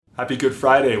Happy Good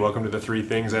Friday. Welcome to the 3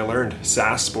 Things I Learned,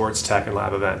 SaaS, Sports, Tech, and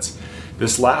Lab events.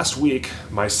 This last week,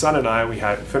 my son and I, we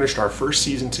had finished our first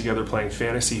season together playing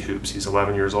fantasy hoops. He's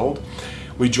 11 years old.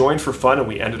 We joined for fun and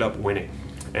we ended up winning.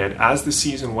 And as the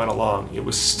season went along, it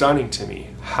was stunning to me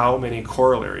how many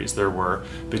corollaries there were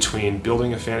between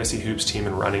building a fantasy hoops team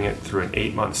and running it through an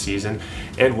 8-month season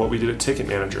and what we did at Ticket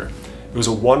Manager. It was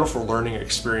a wonderful learning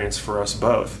experience for us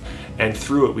both, and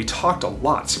through it we talked a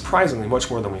lot, surprisingly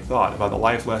much more than we thought, about the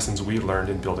life lessons we learned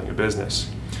in building a business.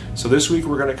 So this week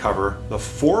we're going to cover the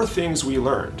 4 things we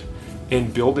learned in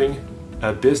building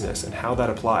a business and how that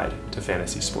applied to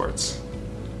fantasy sports.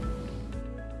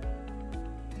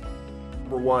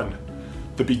 Number 1,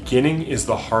 the beginning is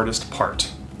the hardest part.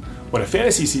 When a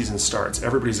fantasy season starts,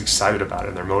 everybody's excited about it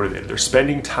and they're motivated. They're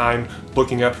spending time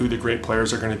looking up who the great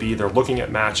players are going to be. They're looking at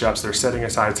matchups. They're setting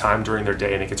aside time during their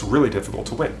day, and it gets really difficult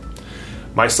to win.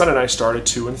 My son and I started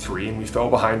 2-3, and we fell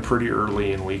behind pretty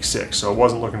early in week 6, so it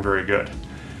wasn't looking very good.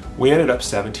 We ended up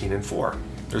 17-4.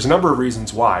 There's a number of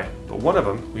reasons why, but one of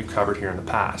them we've covered here in the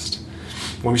past.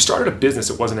 When we started a business,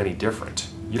 it wasn't any different.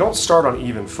 You don't start on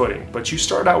even footing, but you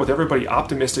start out with everybody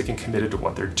optimistic and committed to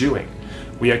what they're doing.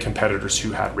 We had competitors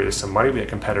who had raised some money, we had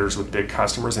competitors with big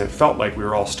customers, and it felt like we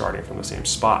were all starting from the same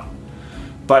spot.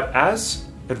 But as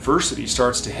adversity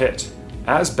starts to hit,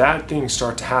 as bad things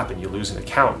start to happen, you lose an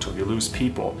account or you lose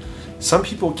people, some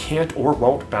people can't or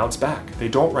won't bounce back. They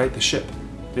don't right the ship.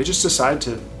 They just decide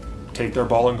to take their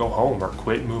ball and go home or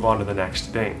quit and move on to the next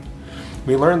thing.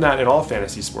 We learned that in all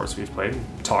fantasy sports we've played,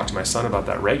 and talked to my son about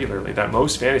that regularly, that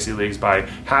most fantasy leagues, by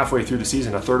halfway through the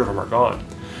season, 1/3 of them are gone.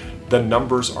 The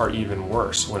numbers are even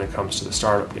worse when it comes to the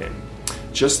startup game.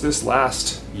 Just this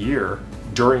last year,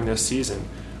 during this season,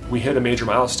 we hit a major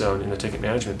milestone in the ticket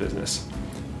management business.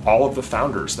 All of the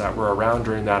founders that were around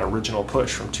during that original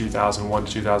push from 2001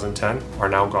 to 2010 are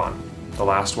now gone. The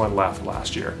last one left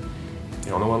last year.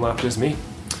 The only one left is me.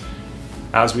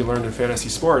 As we learned in fantasy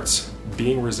sports,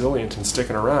 being resilient and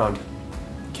sticking around,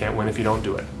 can't win if you don't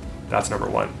do it. That's number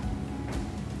 1.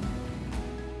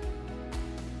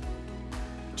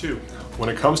 2, when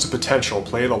it comes to potential,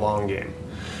 play the long game.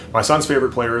 My son's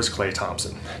favorite player is Klay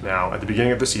Thompson. Now, at the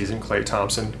beginning of the season, Klay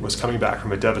Thompson was coming back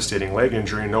from a devastating leg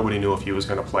injury and nobody knew if he was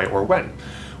going to play or when.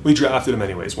 We drafted him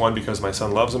anyways, 1, because my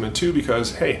son loves him, and 2,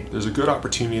 because, hey, there's a good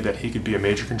opportunity that he could be a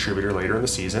major contributor later in the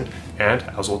season, and,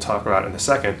 as we'll talk about in a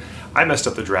second, I messed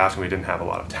up the draft and we didn't have a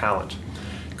lot of talent.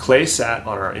 Klay sat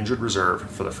on our injured reserve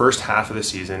for the first half of the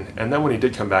season, and then when he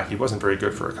did come back, he wasn't very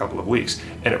good for a couple of weeks.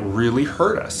 And it really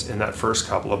hurt us in that first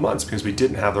couple of months because we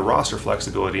didn't have the roster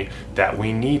flexibility that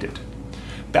we needed.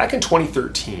 Back in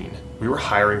 2013, we were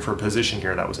hiring for a position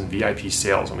here that was in VIP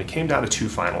sales, and we came down to 2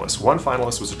 finalists. One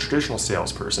finalist was a traditional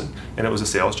salesperson, and it was a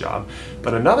sales job,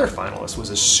 but another finalist was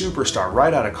a superstar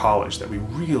right out of college that we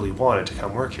really wanted to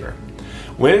come work here.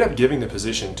 We ended up giving the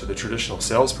position to the traditional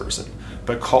salesperson,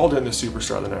 but called in the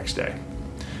superstar the next day.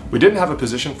 We didn't have a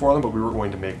position for them, but we were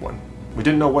going to make one. We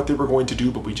didn't know what they were going to do,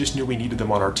 but we just knew we needed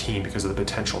them on our team because of the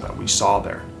potential that we saw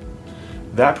there.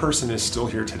 That person is still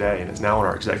here today and is now on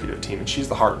our executive team, and she's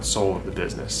the heart and soul of the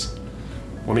business.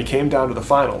 When we came down to the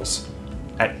finals,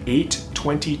 at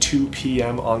 8:22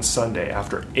 p.m. on Sunday,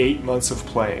 after 8 months of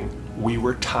playing, we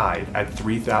were tied at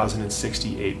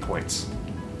 3,068 points.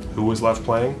 Who was left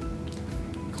playing?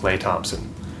 Klay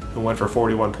Thompson, who went for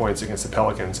 41 points against the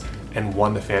Pelicans and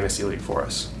won the fantasy league for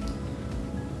us.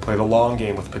 Play the long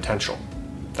game with potential.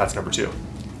 That's number 2.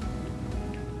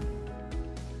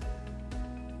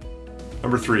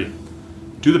 Number 3,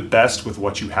 do the best with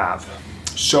what you have.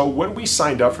 So when we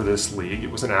signed up for this league,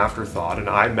 it was an afterthought, and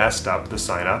I messed up the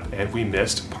sign up and we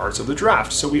missed parts of the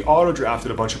draft. So we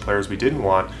auto-drafted a bunch of players we didn't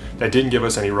want that didn't give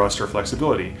us any roster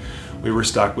flexibility. We were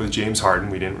stuck with James Harden.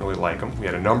 We didn't really like him. We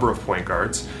had a number of point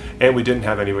guards, and we didn't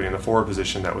have anybody in the forward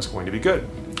position that was going to be good.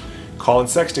 Colin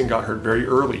Sexton got hurt very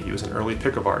early. He was an early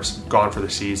pick of ours, gone for the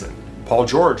season. Paul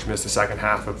George missed the second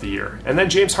half of the year. And then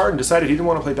James Harden decided he didn't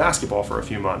want to play basketball for a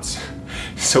few months.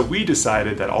 So we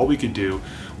decided that all we could do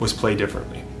was play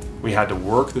differently. We had to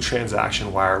work the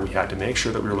transaction wire. We had to make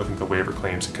sure that we were looking at the waiver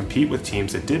claims and compete with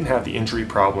teams that didn't have the injury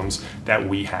problems that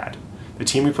we had. The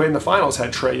team we played in the finals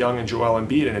had Trae Young and Joel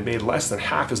Embiid, and it made less than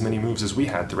half as many moves as we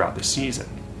had throughout the season.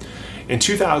 In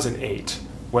 2008,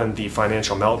 when the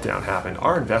financial meltdown happened,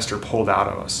 our investor pulled out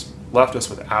on us, left us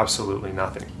with absolutely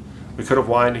nothing. We could have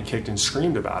whined and kicked and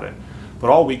screamed about it, but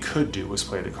all we could do was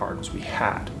play the cards we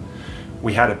had.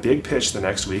 We had a big pitch the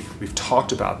next week. We've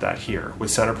talked about that here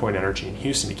with Centerpoint Energy in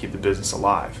Houston to keep the business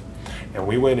alive. And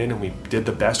we went in and we did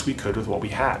the best we could with what we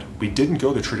had. We didn't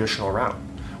go the traditional route.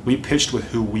 We pitched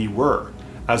with who we were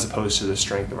as opposed to the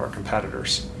strength of our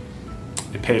competitors.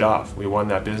 It paid off. We won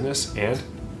that business and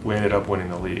we ended up winning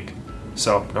the league.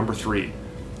 So, number 3,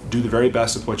 do the very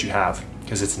best with what you have,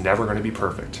 because it's never going to be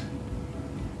perfect.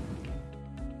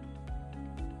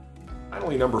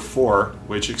 Finally, number 4,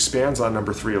 which expands on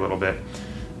number 3 a little bit,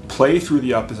 play through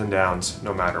the ups and downs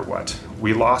no matter what.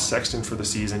 We lost Sexton for the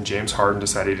season. James Harden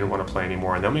decided he didn't want to play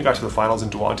anymore. And then we got to the finals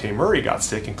and Dejounte Murray got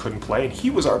sick and couldn't play, and he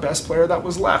was our best player that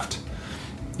was left.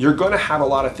 You're going to have a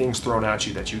lot of things thrown at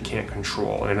you that you can't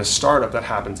control. And in a startup, that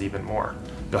happens even more.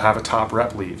 You'll have a top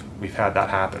rep leave. We've had that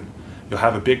happen. You'll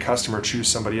have a big customer choose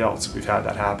somebody else. We've had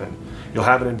that happen. You'll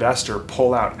have an investor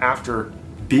pull out after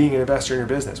being an investor in your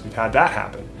business. We've had that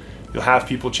happen. You'll have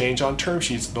people change on term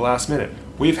sheets at the last minute.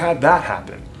 We've had that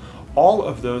happen. All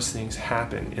of those things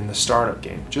happen in the startup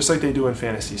game, just like they do in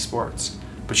fantasy sports.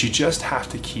 But you just have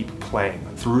to keep playing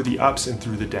through the ups and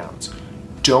through the downs.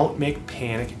 Don't make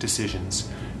panic decisions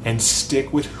and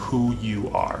stick with who you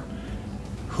are.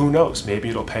 Who knows? Maybe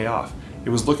it'll pay off. It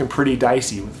was looking pretty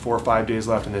dicey with 4 or 5 days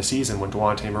left in the season when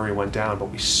Dejounte Murray went down, but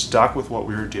we stuck with what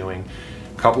we were doing.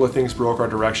 A couple of things broke our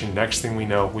direction. Next thing we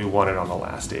know, we won it on the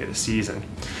last day of the season.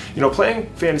 You know, playing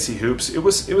fantasy hoops, it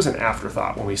was an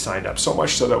afterthought when we signed up, so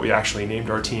much so that we actually named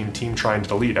our team Trying to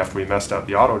Delete after we messed up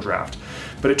the auto draft.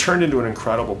 But it turned into an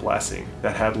incredible blessing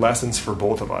that had lessons for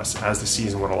both of us as the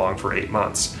season went along for 8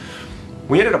 months.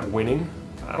 We ended up winning.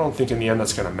 I don't think in the end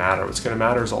that's going to matter. What's going to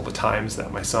matter is all the times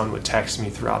that my son would text me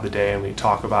throughout the day and we'd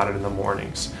talk about it in the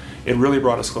mornings. It really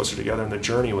brought us closer together, and the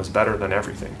journey was better than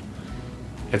everything.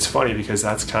 It's funny because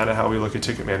that's kind of how we look at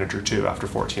Ticket Manager too after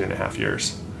 14 and a half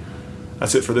years.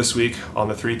 That's it for this week on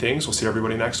the 3 things. We'll see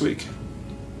everybody next week.